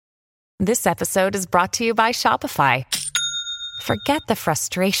This episode is brought to you by Shopify. Forget the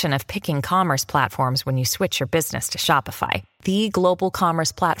frustration of picking commerce platforms when you switch your business to Shopify, the global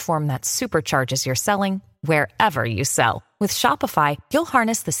commerce platform that supercharges your selling wherever you sell. With Shopify, you'll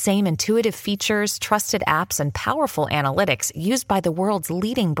harness the same intuitive features, trusted apps, and powerful analytics used by the world's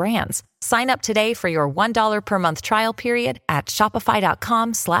leading brands. Sign up today for your $1 per month trial period at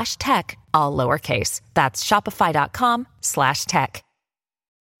shopify.com/tech, all lowercase. That's shopify.com/tech.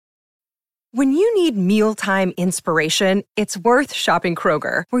 When you need mealtime inspiration, it's worth shopping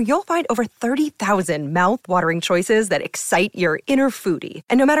Kroger, where you'll find over 30,000 mouth-watering choices that excite your inner foodie.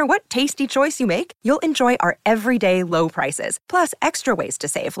 And no matter what tasty choice you make, you'll enjoy our everyday low prices, plus extra ways to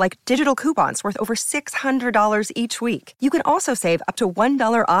save, like digital coupons worth over $600 each week. You can also save up to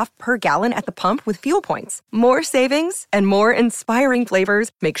 $1 off per gallon at the pump with fuel points. More savings and more inspiring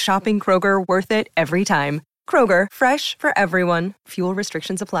flavors make shopping Kroger worth it every time. Kroger, fresh for everyone. Fuel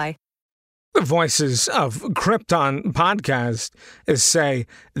restrictions apply. The voices of Krypton podcast say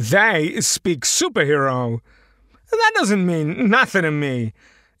they speak superhero. That doesn't mean nothing to me.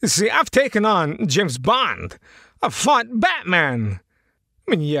 See, I've taken on James Bond. I've fought Batman.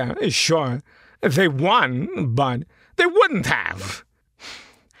 I mean, yeah, sure, they won, but they wouldn't have.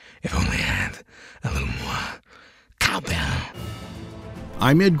 If only I had a little more cowbell.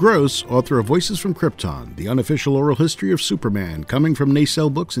 I'm Ed Gross, author of Voices from Krypton, the unofficial oral history of Superman, coming from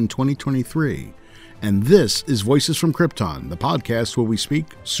Nacelle Books in 2023. And this is Voices from Krypton, the podcast where we speak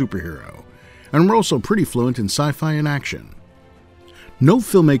superhero. And we're also pretty fluent in sci-fi and action. No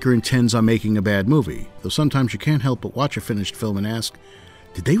filmmaker intends on making a bad movie, though sometimes you can't help but watch a finished film and ask,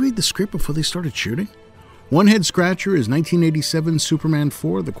 did they read the script before they started shooting? One head-scratcher is 1987's Superman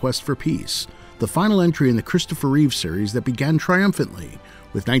 4: The Quest for Peace, the final entry in the Christopher Reeve series that began triumphantly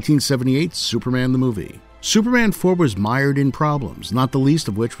with 1978's Superman the Movie. Superman 4 was mired in problems, not the least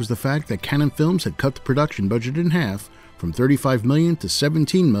of which was the fact that Cannon Films had cut the production budget in half from $35 million to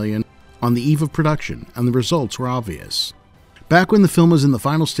 $17 million on the eve of production, and the results were obvious. Back when the film was in the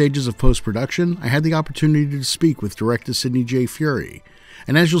final stages of post-production, I had the opportunity to speak with director Sidney J. Furie,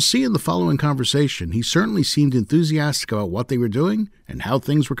 and as you'll see in the following conversation, he certainly seemed enthusiastic about what they were doing and how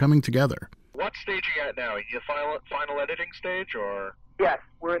things were coming together. What stage are you at now? Are you final editing stage, or? Yes,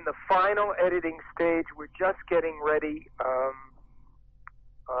 we're in the final editing stage. We're just getting ready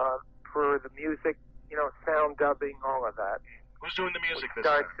for the music, sound dubbing, all of that. Who's doing the music this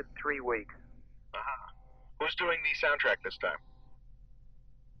time? time? Starts in 3 weeks. Uh-huh. Who's doing the soundtrack this time?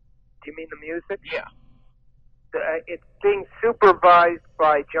 Do you mean the music? Yeah. It's being supervised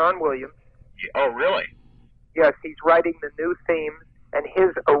by John Williams. Yeah. Oh, really? Yes, he's writing the new themes, and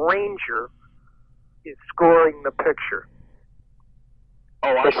his arranger is scoring the picture.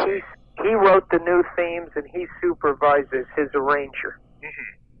 Oh, I see. He wrote the new themes, and he supervises his arranger.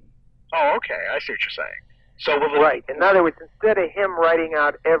 Mm-hmm. Oh, okay. I see what you're saying. So right. In other words, instead of him writing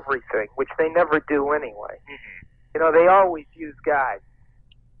out everything, which they never do anyway, they always use guys.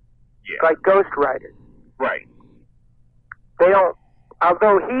 Yeah. Like ghostwriters. Right. They don't.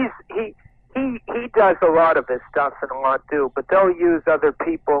 Although he does a lot of this stuff and a lot too, but they'll use other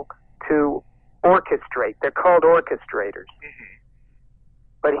people to orchestrate. They're called orchestrators. Mm-hmm.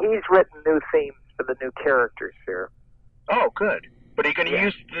 But he's written new themes for the new characters here. Oh, good. But are you going to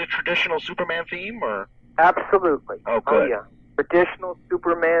use the traditional Superman theme, or? Absolutely. Oh, good. Oh, yeah. Traditional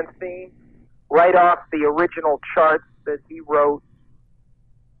Superman theme, right off the original charts that he wrote,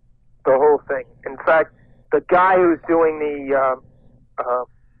 the whole thing. In fact, the guy who's doing the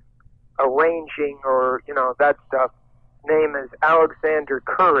arranging or, that stuff, name is Alexander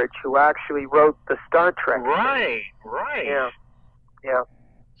Courage, who actually wrote the Star Trek. Right. Yeah.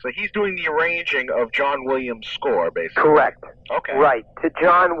 So he's doing the arranging of John Williams' score, basically. Correct. Okay. Right, to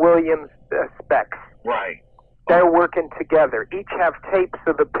John Williams' specs. Right. They're working together. Each have tapes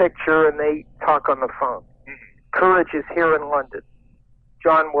of the picture, and they talk on the phone. Mm-hmm. Courage is here in London.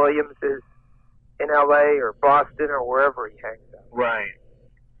 John Williams is in L.A. or Boston or wherever he hangs out. Right.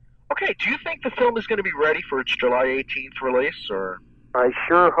 Okay, do you think the film is going to be ready for its July 18th release, or? I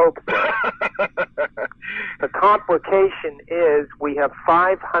sure hope so. The complication is we have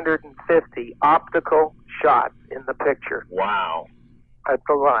 550 optical shots in the picture. Wow. That's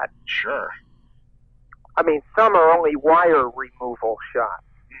a lot. Sure. I mean, some are only wire removal shots.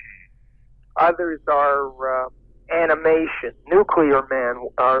 Others are animation. Nuclear Man,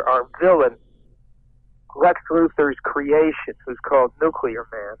 our villain, Lex Luthor's creation, who's called Nuclear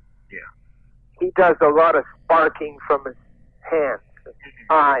Man. Yeah. He does a lot of sparking from his hands and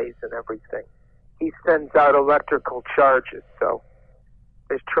eyes and everything. He sends out electrical charges, so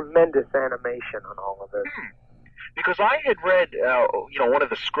there's tremendous animation on all of this. Because I had read, one of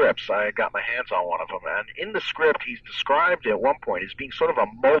the scripts. I had got my hands on one of them, and in the script, he's described at one point as being sort of a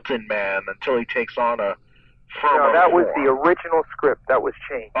molten man until he takes on a firmer No, that was form. the original script. That was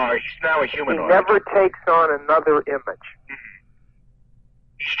changed. He's now a humanoid. He never takes on another image.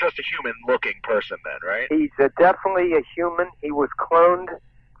 He's just a human-looking person then, right? He's definitely a human. He was cloned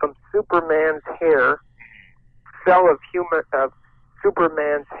from Superman's hair, cell of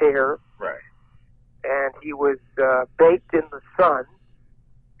Superman's hair, Right. and he was baked in the sun,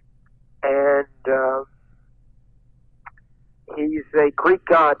 and he's a Greek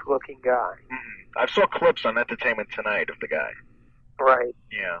god-looking guy. I saw clips on Entertainment Tonight of the guy. Right.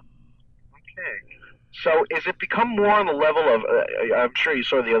 Yeah. Okay. So, is it become more on the level of? I'm sure you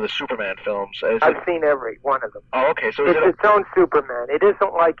saw the other Superman films. I've seen every one of them. Oh, okay. So is it's it? its own Superman. It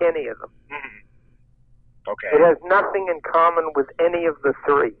isn't like any of them. Okay. It has nothing in common with any of the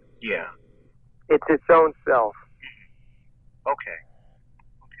three. Yeah. It's its own self. Okay.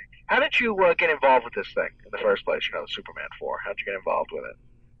 How did you get involved with this thing in the first place? Superman 4. How'd you get involved with it?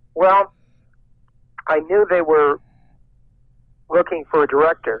 Well, I knew they were looking for a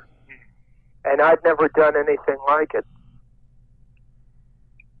director, and I'd never done anything like it.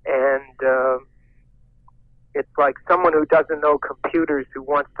 And it's like someone who doesn't know computers who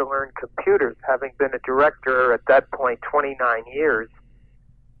wants to learn computers, having been a director at that point 29 years.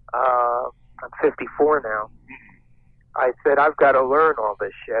 I'm 54 now. I said, I've got to learn all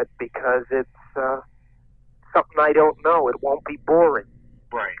this shit because it's something I don't know. It won't be boring.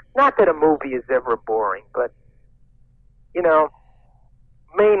 Right. Not that a movie is ever boring, but,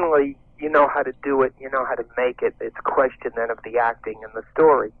 mainly you know how to do it, you know how to make it. It's a question then of the acting and the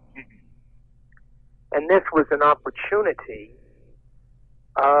story. And this was an opportunity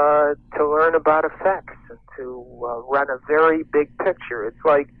to learn about effects and to run a very big picture. It's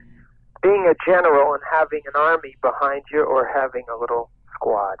like being a general and having an army behind you or having a little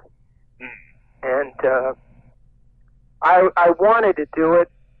squad. And I wanted to do it,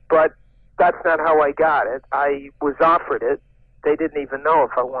 but that's not how I got it. I was offered it. They didn't even know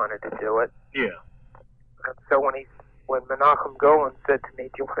if I wanted to do it. Yeah. And so when Menachem Golan said to me,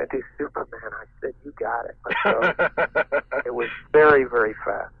 "Do you want to do Superman?" I said, "You got it." So it was very, very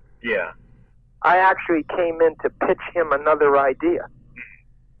fast. Yeah. I actually came in to pitch him another idea.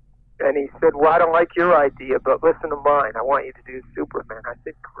 And he said, "Well, I don't like your idea, but listen to mine. I want you to do Superman." I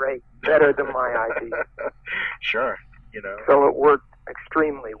said, "Great. Better than my idea." Sure. So it worked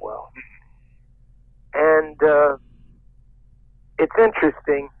extremely well. And it's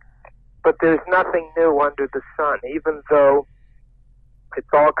interesting, but there's nothing new under the sun, even though it's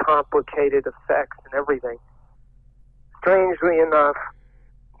all complicated effects and everything. Strangely enough,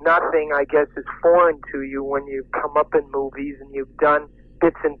 nothing, I guess, is foreign to you when you come up in movies and you've done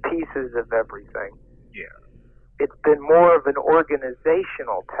bits and pieces of everything. Yeah. It's been more of an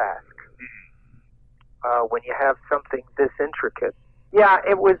organizational task when you have something this intricate. Yeah,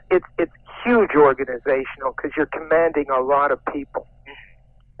 it's huge organizational because you're commanding a lot of people.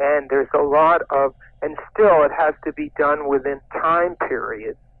 And there's a lot of, and still it has to be done within time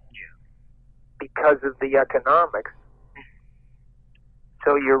periods because of the economics.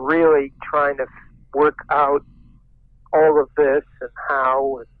 So you're really trying to work out all of this and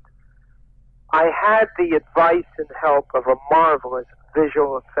how. And I had the advice and help of a marvelous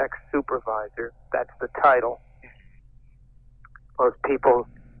visual effects supervisor. That's the title. Most people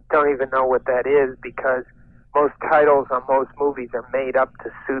don't even know what that is because most titles on most movies are made up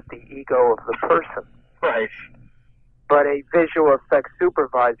to suit the ego of the person. Right. But a visual effects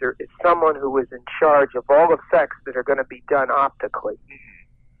supervisor is someone who is in charge of all effects that are going to be done optically,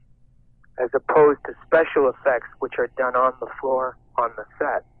 as opposed to special effects which are done on the floor on the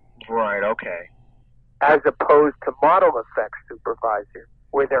set. Right, okay. As opposed to model effects supervisor,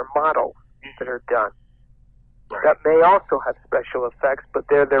 where they're models that are done. Right. That may also have special effects, but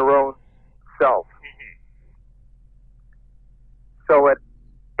they're their own self. So at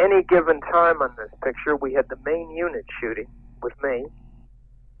any given time on this picture, we had the main unit shooting with me.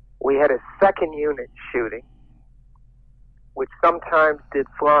 We had a second unit shooting, which sometimes did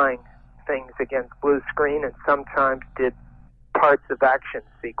flying things against blue screen and sometimes did parts of action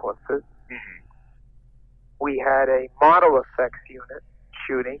sequences. We had a model effects unit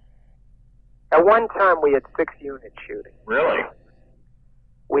shooting. At one time, we had 6 units shooting. Really?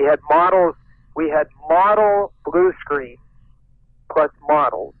 We had models. We had model blue screen plus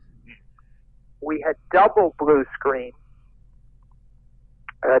models. We had double blue screen.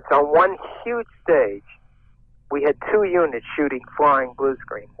 It's on one huge stage. We had 2 units shooting flying blue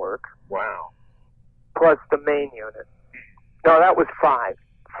screen work. Wow. Plus the main unit. No, that was 5.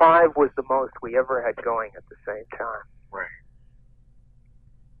 5 was the most we ever had going at the same time. Right.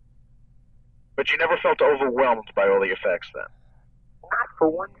 But you never felt overwhelmed by all the effects then? Not for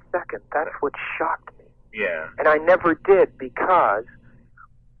 1 second. That's what shocked me. Yeah. And I never did, because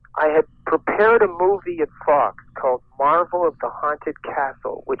I had prepared a movie at Fox called Marvel of the Haunted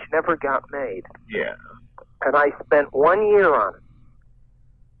Castle, which never got made. Yeah. And I spent 1 year on it.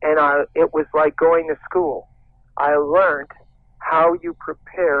 And it was like going to school. I learned how you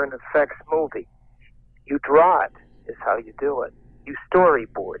prepare an effects movie. You draw it is how you do it. You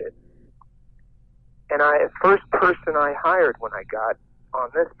storyboard it. And the first person I hired when I got on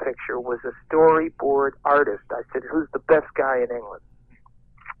this picture was a storyboard artist. I said, who's the best guy in England?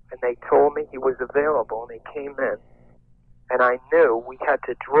 And they told me he was available, and he came in. And I knew we had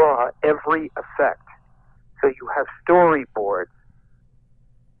to draw every effect. So you have storyboards.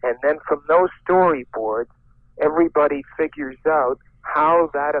 And then from those storyboards, everybody figures out how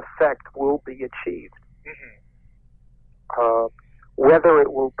that effect will be achieved. Mm-hmm. Whether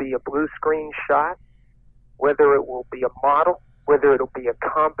it will be a blue screen shot, whether it will be a model, whether it'll be a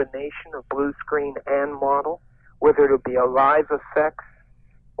combination of blue screen and model, whether it'll be a live effects,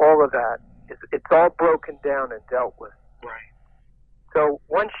 all of that. It's all broken down and dealt with. Right. So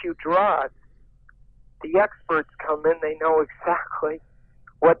once you draw it, the experts come in, they know exactly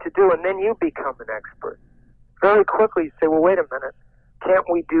what to do, and then you become an expert. Very quickly you say, well, wait a minute, can't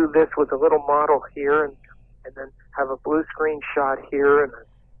we do this with a little model here and then have a blue screen shot here and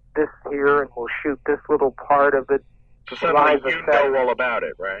this here, and we'll shoot this little part of it. So suddenly you know all about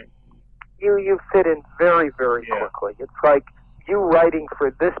it, right? You fit in very, very quickly. It's like you writing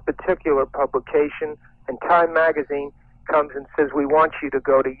for this particular publication, and Time Magazine comes and says, we want you to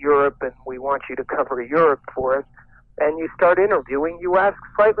go to Europe, and we want you to cover Europe for us. And you start interviewing, you ask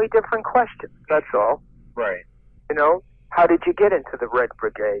slightly different questions, that's all. Right. You know, how did you get into the Red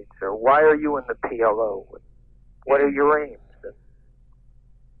Brigades? Or why are you in the PLO? What are your aims?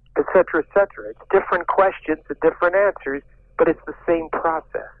 Et cetera, et cetera. It's different questions and different answers, but it's the same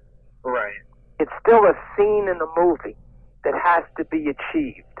process. Right. It's still a scene in the movie that has to be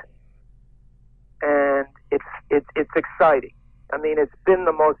achieved. And it's exciting. I mean, it's been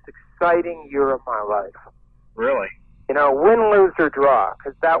the most exciting year of my life. Really? You know, win, lose, or draw,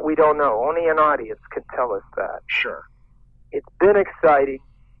 because that we don't know. Only an audience can tell us that. Sure. It's been exciting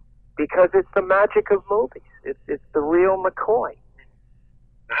because it's the magic of movies. It's the real McCoy.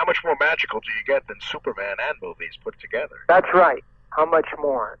 How much more magical do you get than Superman and movies put together? That's right. How much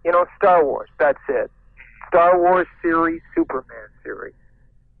more? You know, Star Wars, that's it. Star Wars series, Superman series.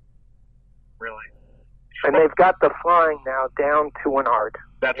 Really? And they've got the flying now down to an art.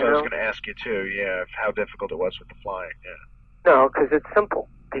 That's what I was going to ask you, too, how difficult it was with the flying, No, because it's simple.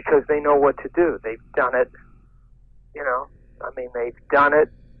 Because they know what to do. They've done it, they've done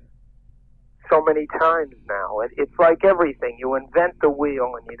it so many times now. It's like everything. You invent the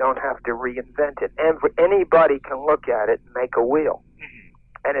wheel and you don't have to reinvent it. Anybody can look at it and make a wheel. Mm-hmm.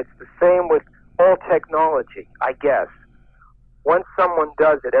 And it's the same with all technology, I guess. Once someone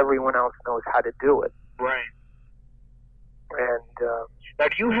does it, everyone else knows how to do it. Right. And now,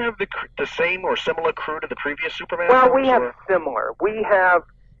 do you have the same or similar crew to the previous Superman? Well, we have similar. We have,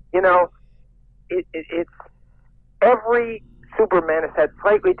 it's every Superman has had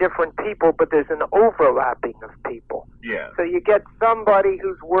slightly different people, but there's an overlapping of people. Yeah. So you get somebody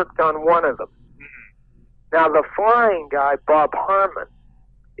who's worked on one of them. Mm-hmm. Now, the flying guy, Bob Harmon,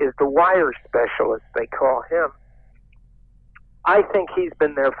 is the wire specialist, they call him. I think he's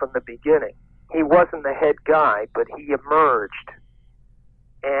been there from the beginning. He wasn't the head guy, but he emerged.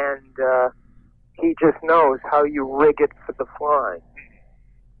 And he just knows how you rig it for the flying.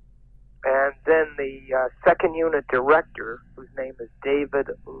 And then the second unit director, whose name is David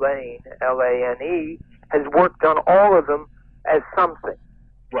Lane, Lane, has worked on all of them as something.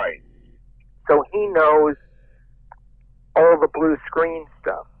 Right. So he knows all the blue screen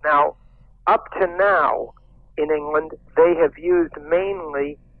stuff. Now, up to now, in England, they have used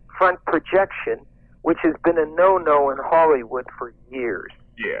mainly front projection, which has been a no-no in Hollywood for years.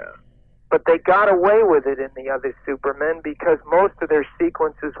 Yeah. But they got away with it in the other Supermen because most of their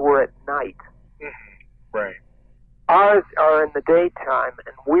sequences were at night. Mm-hmm. Right. Ours are in the daytime,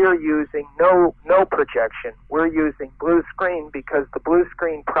 and we're using no projection. We're using blue screen because the blue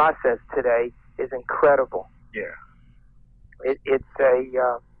screen process today is incredible. Yeah. It's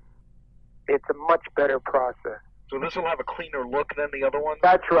a much better process. So this will have a cleaner look than the other ones?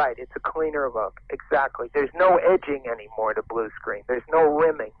 That's right. It's a cleaner look. Exactly. There's no edging anymore to blue screen. There's no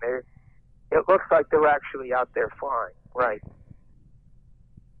rimming. It looks like they're actually out there flying. Right.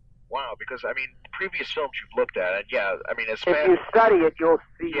 Wow, because, previous films you've looked at, and yeah, I mean, as If you study it, you'll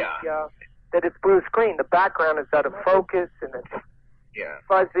see Yeah. that it's blue screen. The background is out of focus, and it's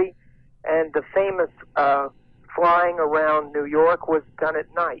fuzzy. And the famous flying around New York was done at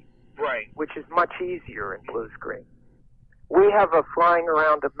night, right, which is much easier in blue screen. We have a flying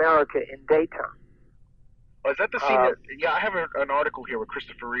around America in daytime. Oh, is that the scene that... Yeah, I have an article here with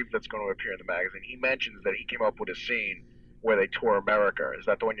Christopher Reeve that's going to appear in the magazine. He mentions that he came up with a scene where they tour America. Is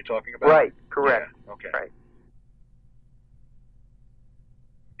that the one you're talking about? Right, correct. Yeah, okay. Right.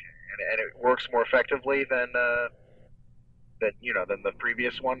 And it works more effectively than the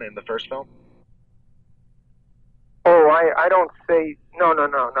previous one in the first film? Oh, I don't say... No.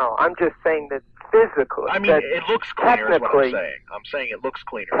 I'm just saying that physically... I mean, it looks cleaner is what I'm saying. I'm saying it looks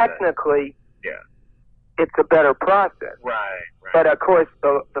cleaner. Technically... Yeah. It's a better process. Right. But, of course,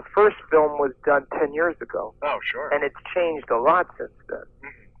 the first film was done 10 years ago. Oh, sure. And it's changed a lot since then.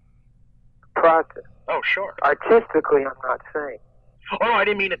 Mm-hmm. Process. Oh, sure. Artistically, I'm not saying. Oh, no, I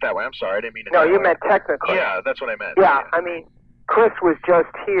didn't mean it that way. I'm sorry. I didn't mean it that way. No, you meant technically. Yeah, that's what I meant. Yeah, I mean, Chris was just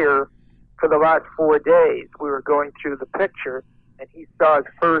here for the last 4 days. We were going through the picture, and he saw his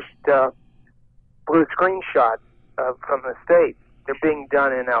first blue screen shots from the States. They're being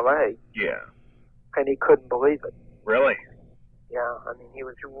done in L.A. Yeah. And he couldn't believe it. Really? Yeah, I mean, he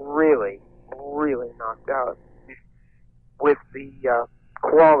was really, really knocked out with the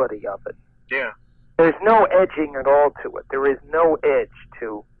quality of it. Yeah. There's no edging at all to it. There is no edge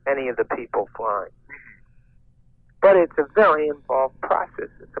to any of the people flying. But it's a very involved process.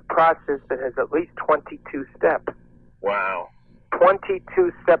 It's a process that has at least 22 steps. Wow.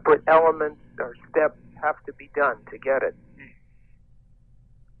 22 separate elements or steps have to be done to get it.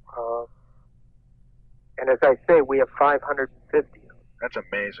 And as I say, we have 550. That's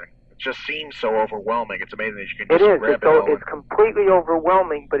amazing. It just seems so overwhelming. It's amazing that you can just grab it all. It's completely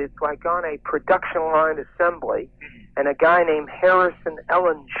overwhelming, but it's like on a production line assembly, and a guy named Harrison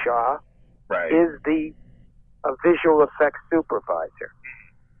Ellenshaw is the visual effects supervisor.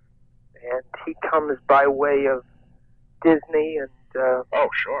 And he comes by way of Disney and... oh,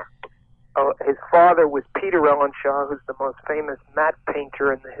 sure. His father was Peter Ellenshaw, who's the most famous matte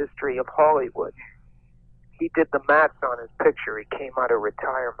painter in the history of Hollywood. He did the mattes on his picture. He came out of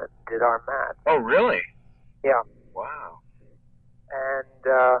retirement and did our mattes. Oh, really? Yeah. Wow.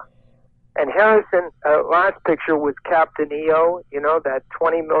 And Harrison, last picture was Captain EO, you know, that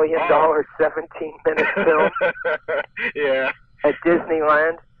 $20 million 17-minute film. Yeah. At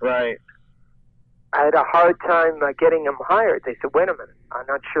Disneyland. Right. I had a hard time getting him hired. They said, wait a minute, I'm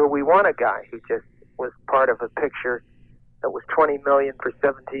not sure we want a guy who just was part of a picture that was $20 million for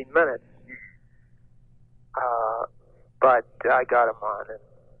 17 minutes. But I got him on, and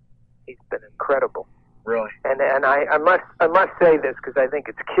he's been incredible. Really? And I must say this because I think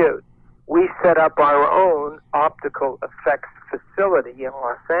it's cute. We set up our own optical effects facility in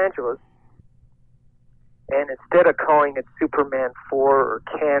Los Angeles, and instead of calling it Superman 4 or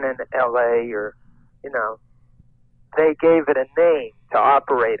Canon LA or, you know, they gave it a name to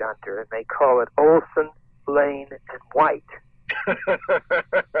operate under, and they call it Olsen, Lane, and White.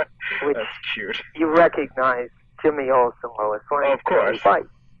 Which that's cute. You recognize Jimmy Olsen, Lois Lane, of course. White.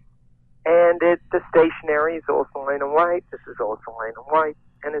 And the stationery is Olsen, Lane, and White. This is Olsen, Lane, and White,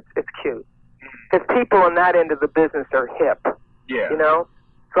 and it's cute. Because people in that end of the business are hip. Yeah. You know?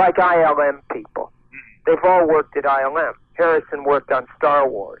 It's like ILM people. They've all worked at ILM. Harrison worked on Star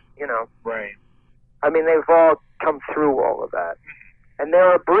Wars, you know. Right. I mean, they've all come through all of that. And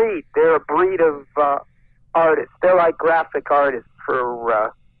they're a breed. They're a breed of artists. They're like graphic artists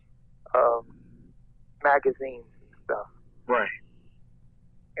for magazines and stuff. Right.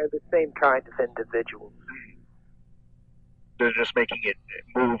 They're the same kind of individuals. They're just making it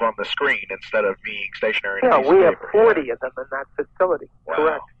move on the screen instead of being stationary. Yeah, we have 40 of them in that facility. Wow.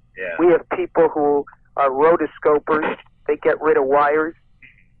 Correct. Yeah. We have people who are rotoscopers. They get rid of wires.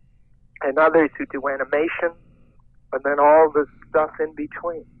 And others who do animation. And then all the stuff in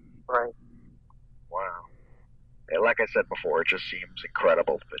between. Right. Wow. And like I said before, it just seems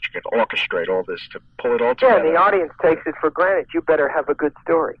incredible that you can orchestrate all this to pull it all together. Yeah, and the audience takes it for granted. You better have a good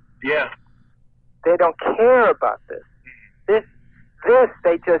story. Yeah. They don't care about this. This,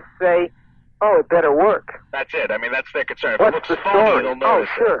 they just say, oh, it better work. That's it. I mean, that's their concern. What's if it the looks phony, story? they'll notice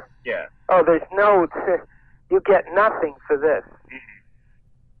Oh, sure. it. Yeah. Oh, there's no, you get nothing for this.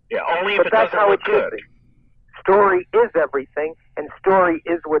 Yeah, only but if it that's doesn't how look it should good. be. Story is everything, and story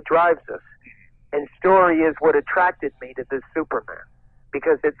is what drives us. And story is what attracted me to this Superman,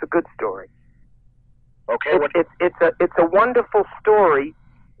 because it's a good story. Okay. It's a wonderful story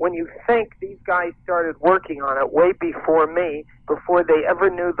when you think these guys started working on it way before me, before they ever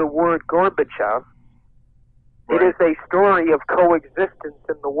knew the word Gorbachev, It is a story of coexistence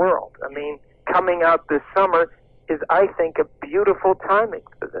in the world. I mean, coming out this summer is, I think, a beautiful timing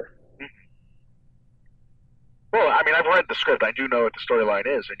for this. Well, I mean, I've read the script. I do know what the storyline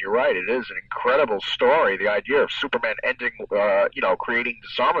is, and you're right. It is an incredible story. The idea of Superman ending, creating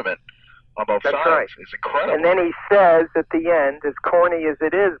disarmament on both sides is incredible. And then he says at the end, as corny as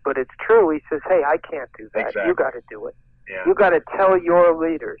it is, but it's true, he says, hey, I can't do that. Exactly. You got to do it. Yeah. You got to tell your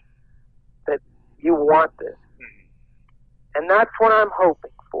leaders that you want this. And that's what I'm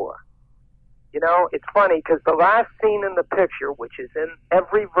hoping for. You know, it's funny because the last scene in the picture, which is in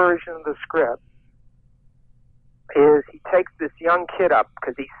every version of the script, is he takes this young kid up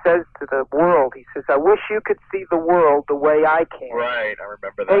because he says to the world, he says, I wish you could see the world the way I can. Right, I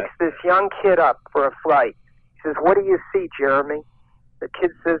remember that. Takes this young kid up for a flight. He says, what do you see, Jeremy? The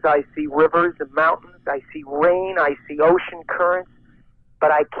kid says, I see rivers and mountains, I see rain, I see ocean currents,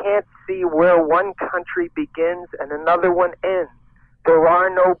 but I can't see where one country begins and another one ends. There are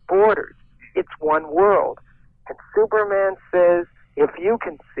no borders. It's one world. And Superman says, if you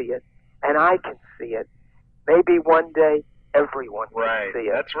can see it, and I can see it, maybe one day everyone can see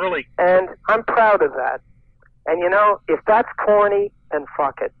it. That's really... And I'm proud of that. And you know, if that's corny, then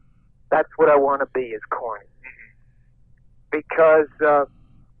fuck it. That's what I want to be, is corny. Because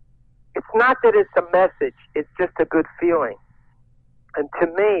it's not that it's a message, it's just a good feeling. And to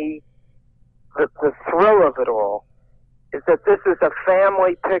me, the thrill of it all is that this is a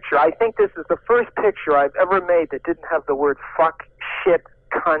family picture. I think this is the first picture I've ever made that didn't have the word fuck, shit,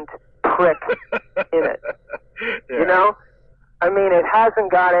 cunt, prick in it. Yeah. You know? I mean, it hasn't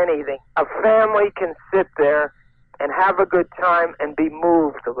got anything. A family can sit there and have a good time and be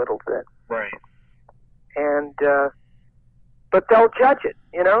moved a little bit. Right. And, but they'll judge it,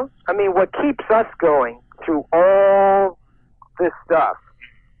 you know? I mean, what keeps us going through all this stuff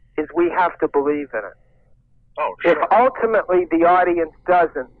is we have to believe in it. Oh, sure. If ultimately the audience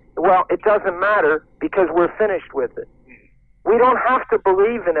doesn't, well, it doesn't matter because we're finished with it. We don't have to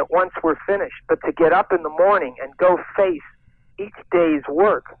believe in it once we're finished, but to get up in the morning and go face each day's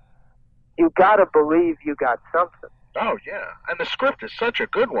work, you got to believe you got something. Oh, yeah. And the script is such a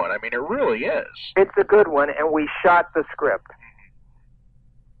good one. I mean, it really is. It's a good one, and we shot the script.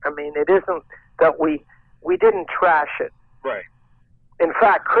 I mean, it isn't that we didn't trash it. Right. In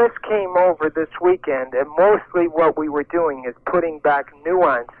fact, Chris came over this weekend, and mostly what we were doing is putting back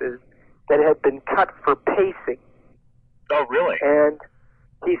nuances that had been cut for pacing. Oh, really? And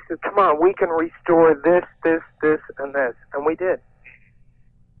he said, come on, we can restore this, and this. And we did.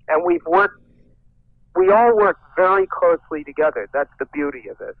 And we all work very closely together. That's the beauty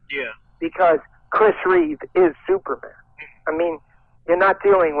of it. Yeah. Because Chris Reeve is Superman. I mean, you're not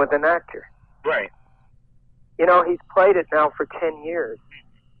dealing with an actor. Right. You know, he's played it now for 10 years.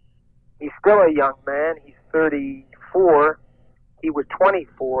 He's still a young man. He's 34. He was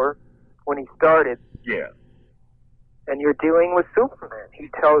 24 when he started. Yeah. And you're dealing with Superman. He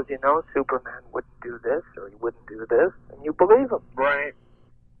tells you, no, Superman wouldn't do this or he wouldn't do this, and you believe him. Right.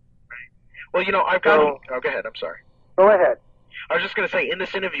 Well, you know, I've got... Oh, go ahead. I'm sorry. Go ahead. I was just going to say, in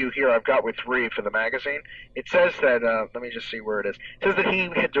this interview here I've got with Reeve for the magazine, it says that, let me just see where it is. It says that he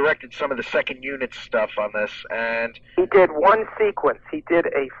had directed some of the second unit stuff on this, and... He did one sequence. He did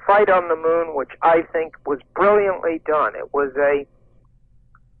a fight on the moon, which I think was brilliantly done. It was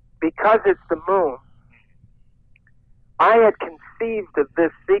because it's the moon, I had conceived of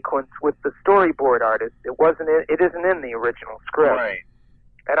this sequence with the storyboard artist. It isn't in the original script. Right.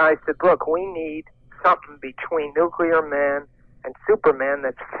 And I said, look, we need something between Nuclear Man and Superman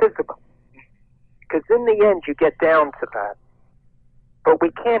that's physical. Because in the end, you get down to that. But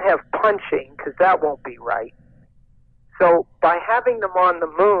we can't have punching, because that won't be right. So by having them on the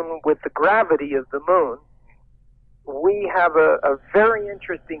moon with the gravity of the moon, we have a very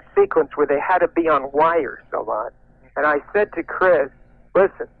interesting sequence where they had to be on wires a lot. And I said to Chris,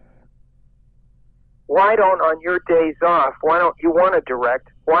 listen, why don't, on your days off, why don't you want to direct,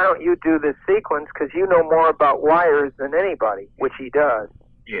 why don't you do this sequence, because you know more about wires than anybody, which he does.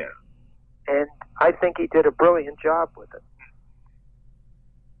 Yeah. And I think he did a brilliant job with it.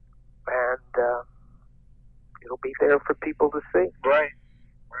 And it'll be there for people to see. Right.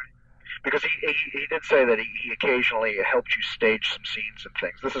 Because he did say that he occasionally helped you stage some scenes and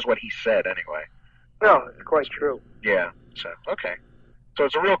things. This is what he said, anyway. No, it's quite true. Yeah. So, okay. So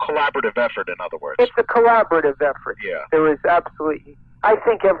it's a real collaborative effort, in other words. It's a collaborative effort. Yeah. There is absolutely... I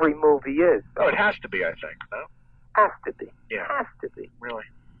think every movie is. Oh, it has to be, I think, no? Has to be. Yeah. Has to be. Really?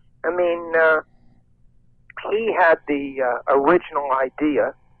 I mean, he had the original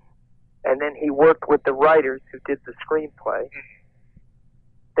idea, and then he worked with the writers who did the screenplay.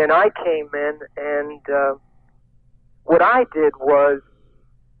 Then I came in and what I did was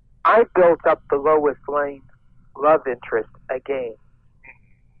I built up the Lois Lane love interest again.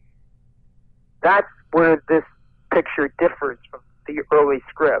 That's where this picture differs from the early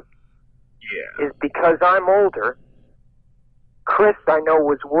script. Yeah. Is because I'm older. Chris, I know,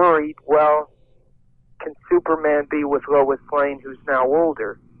 was worried, well, can Superman be with Lois Lane, who's now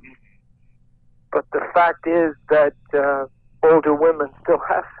older? But the fact is that older women still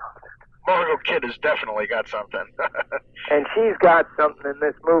have something. Margot Kid has definitely got something. And she's got something in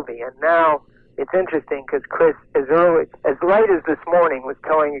this movie. And now it's interesting because Chris, as late as this morning, was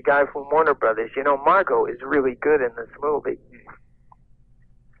telling a guy from Warner Brothers, you know, Margot is really good in this movie.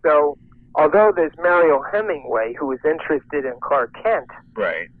 So, although there's Mariel Hemingway, who is interested in Clark Kent,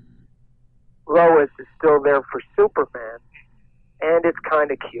 right. Lois is still there for Superman, and it's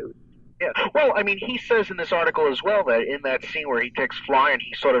kind of cute. Yeah. Well, I mean, he says in this article as well that in that scene where he takes flying,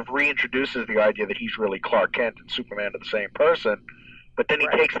 he sort of reintroduces the idea that he's really Clark Kent and Superman are the same person, but then he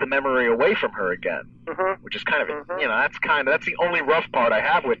takes the memory away from her again, which is kind of, you know, that's the only rough part I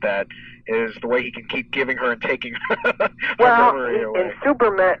have with that, is the way he can keep giving her and taking her memory away. In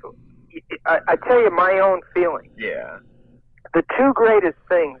Superman, I tell you my own feeling. Yeah. The two greatest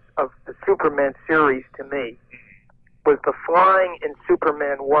things of the Superman series to me was the flying in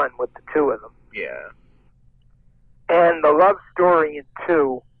Superman 1 with the two of them. Yeah. And the love story in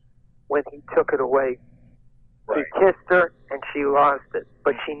 2 when he took it away. Right. He kissed her and she lost it,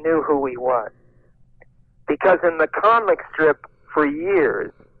 but she knew who he was. Because in the comic strip for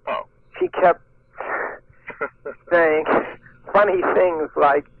years, she kept saying funny things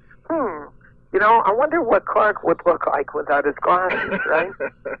like, you know, I wonder what Clark would look like without his glasses, right?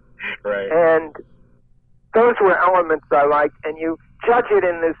 Right. And those were elements I liked, and you judge it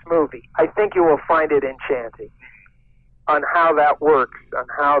in this movie. I think you will find it enchanting on how that works, on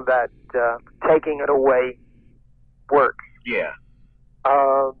how that taking it away works. Yeah.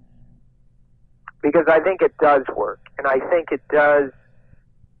 Because I think it does work, and I think it does,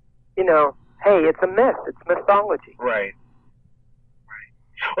 you know, hey, it's a myth, it's mythology. Right.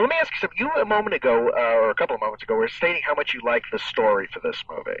 Well, let me ask you something. You a moment ago, or a couple of moments ago, were stating how much you like the story for this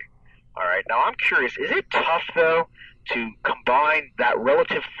movie. All right. Now, I'm curious, is it tough, though, to combine that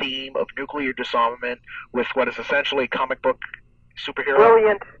relative theme of nuclear disarmament with what is essentially comic book superhero?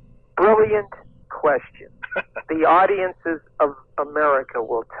 Brilliant question. The audiences of America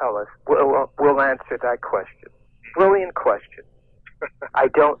will tell us, will answer that question. Brilliant question. I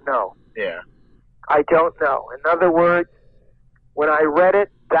don't know. Yeah. I don't know. In other words, when I read it,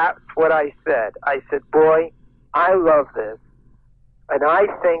 that's what I said. I said, boy, I love this. And I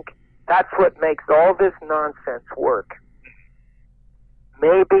think that's what makes all this nonsense work.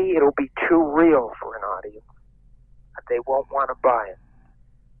 Maybe it'll be too real for an audience. They won't want to buy it.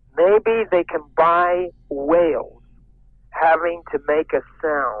 Maybe they can buy whales having to make a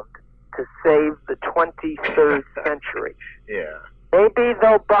sound to save the 23rd century. Yeah. Maybe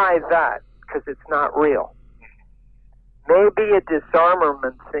they'll buy that because it's not real. Maybe a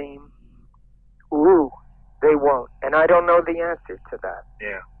disarmament theme, they won't. And I don't know the answer to that.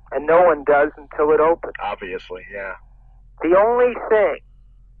 Yeah. And no one does until it opens. Obviously, yeah. The only thing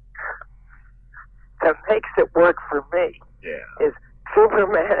that makes it work for me is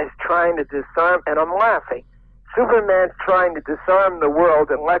Superman is trying to disarm, and I'm laughing, Superman's trying to disarm the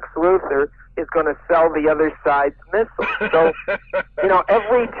world, and Lex Luthor is going to sell the other side's missiles. So, you know,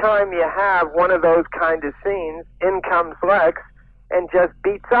 every time you have one of those kind of scenes, in comes Lex and just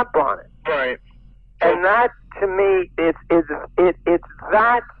beats up on it. Right. And that, to me, it's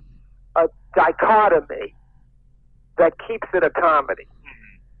that a dichotomy that keeps it a comedy.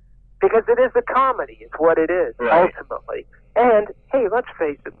 Because it is a comedy, is what it is, ultimately. And, hey, let's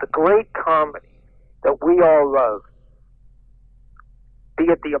face it, the great comedy that we all love, be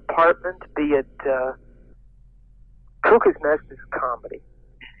it The Apartment, be it Cuckoo's Nest is a comedy,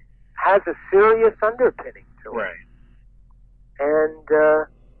 has a serious underpinning to it. Right. And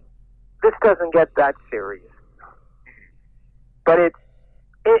this doesn't get that serious. But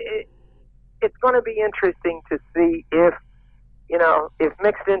it's going to be interesting to see if, you know, if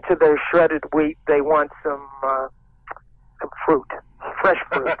mixed into their shredded wheat, they want some fruit, fresh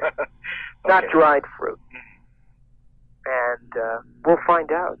fruit, not dried fruit. And we'll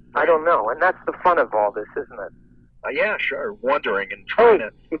find out. I don't know. And that's the fun of all this, isn't it? Yeah, sure. Wondering and trying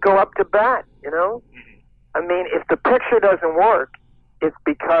to... you go up to bat, you know? I mean, if the picture doesn't work, it's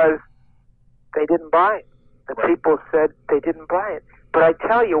because they didn't buy it. The people said they didn't buy it. But I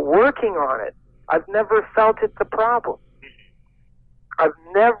tell you, working on it, I've never felt it's a problem. I've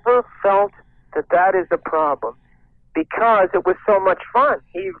never felt that is a problem because it was so much fun.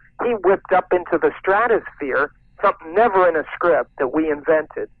 He whipped up into the stratosphere something never in a script that we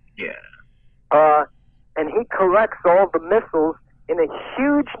invented. Yeah. And he collects all the missiles in a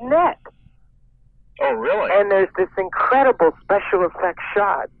huge net. Oh, really? And there's this incredible special effects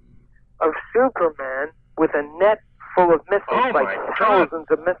shot of Superman with a net full of missiles, like thousands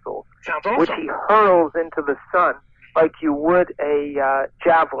of missiles, Sounds awesome. which he hurls into the sun like you would a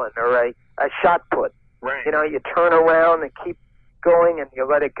javelin or a shot put. Right. You know, you turn around and keep going and you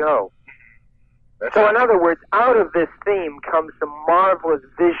let it go. So in other words, out of this theme comes some marvelous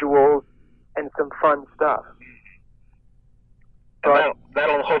visuals and some fun stuff. And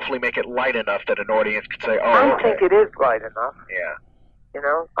that'll hopefully make it light enough that an audience can say, oh, I think it is light enough. Yeah. You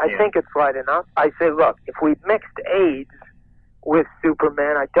know, I think it's light enough. I say, look, if we mixed AIDS with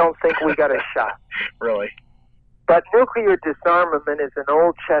Superman, I don't think we got a shot. Really? But nuclear disarmament is an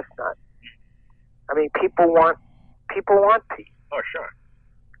old chestnut. I mean, people want peace. Oh, sure.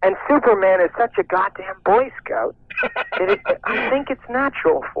 And Superman is such a goddamn Boy Scout that I think it's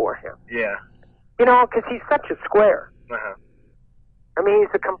natural for him. Yeah. You know, because he's such a square. Uh-huh. I mean, he's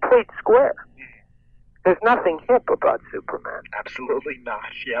a complete square. There's nothing hip about Superman. Absolutely not.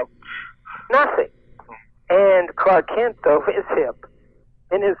 Yep. Nothing. And Clark Kent, though, is hip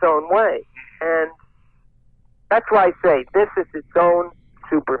in his own way. And that's why I say this is its own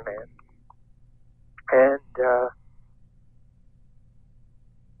Superman. And,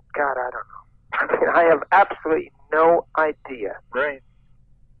 God, I don't know. I mean, I have absolutely no idea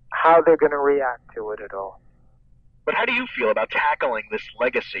how they're going to react to it at all. But how do you feel about tackling this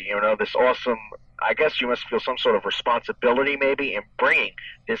legacy, you know, this awesome, I guess you must feel some sort of responsibility maybe in bringing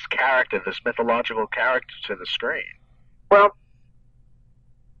this character, this mythological character to the screen? Well,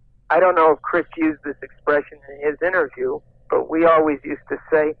 I don't know if Chris used this expression in his interview, but we always used to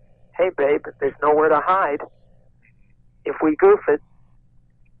say, hey, babe, there's nowhere to hide if we goof it.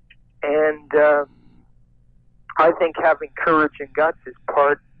 And I think having courage and guts is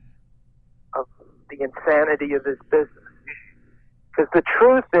part of the insanity of this business. Because the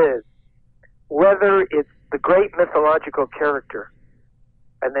truth is, whether it's the great mythological character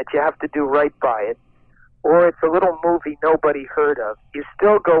and that you have to do right by it, or it's a little movie nobody heard of, you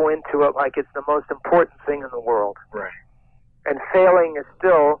still go into it like it's the most important thing in the world. Right. And failing is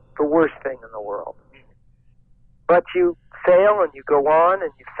still the worst thing in the world. But you fail and you go on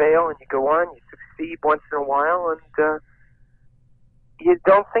and you fail and you go on, you succeed once in a while, and you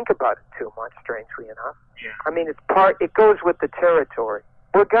don't think about it too much, strangely enough. Yeah. I mean, it goes with the territory.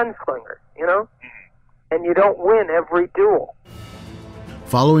 We're gunslingers, you know? And you don't win every duel.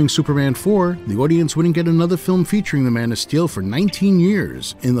 Following Superman 4, the audience wouldn't get another film featuring the Man of Steel for 19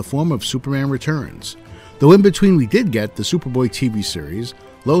 years in the form of Superman Returns. Though in between we did get the Superboy TV series,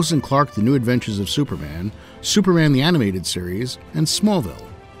 Lois and Clark: The New Adventures of Superman, Superman the Animated Series, and Smallville.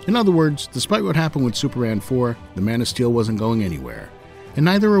 In other words, despite what happened with Superman 4, the Man of Steel wasn't going anywhere. And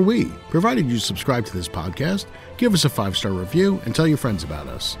neither are we, provided you subscribe to this podcast, give us a 5-star review, and tell your friends about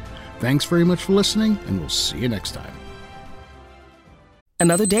us. Thanks very much for listening, and we'll see you next time.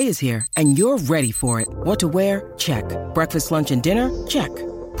 Another day is here, and you're ready for it. What to wear? Check. Breakfast, lunch, and dinner? Check.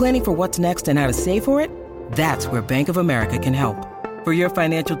 Planning for what's next and how to save for it? That's where Bank of America can help. For your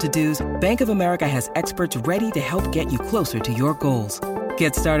financial to-dos, Bank of America has experts ready to help get you closer to your goals.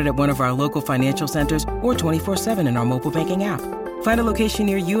 Get started at one of our local financial centers or 24/7 in our mobile banking app. Find a location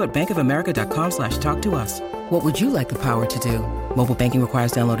near you at bankofamerica.com/talktous. What would you like the power to do? Mobile banking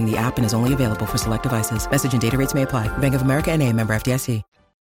requires downloading the app and is only available for select devices. Message and data rates may apply. Bank of America NA, member FDIC.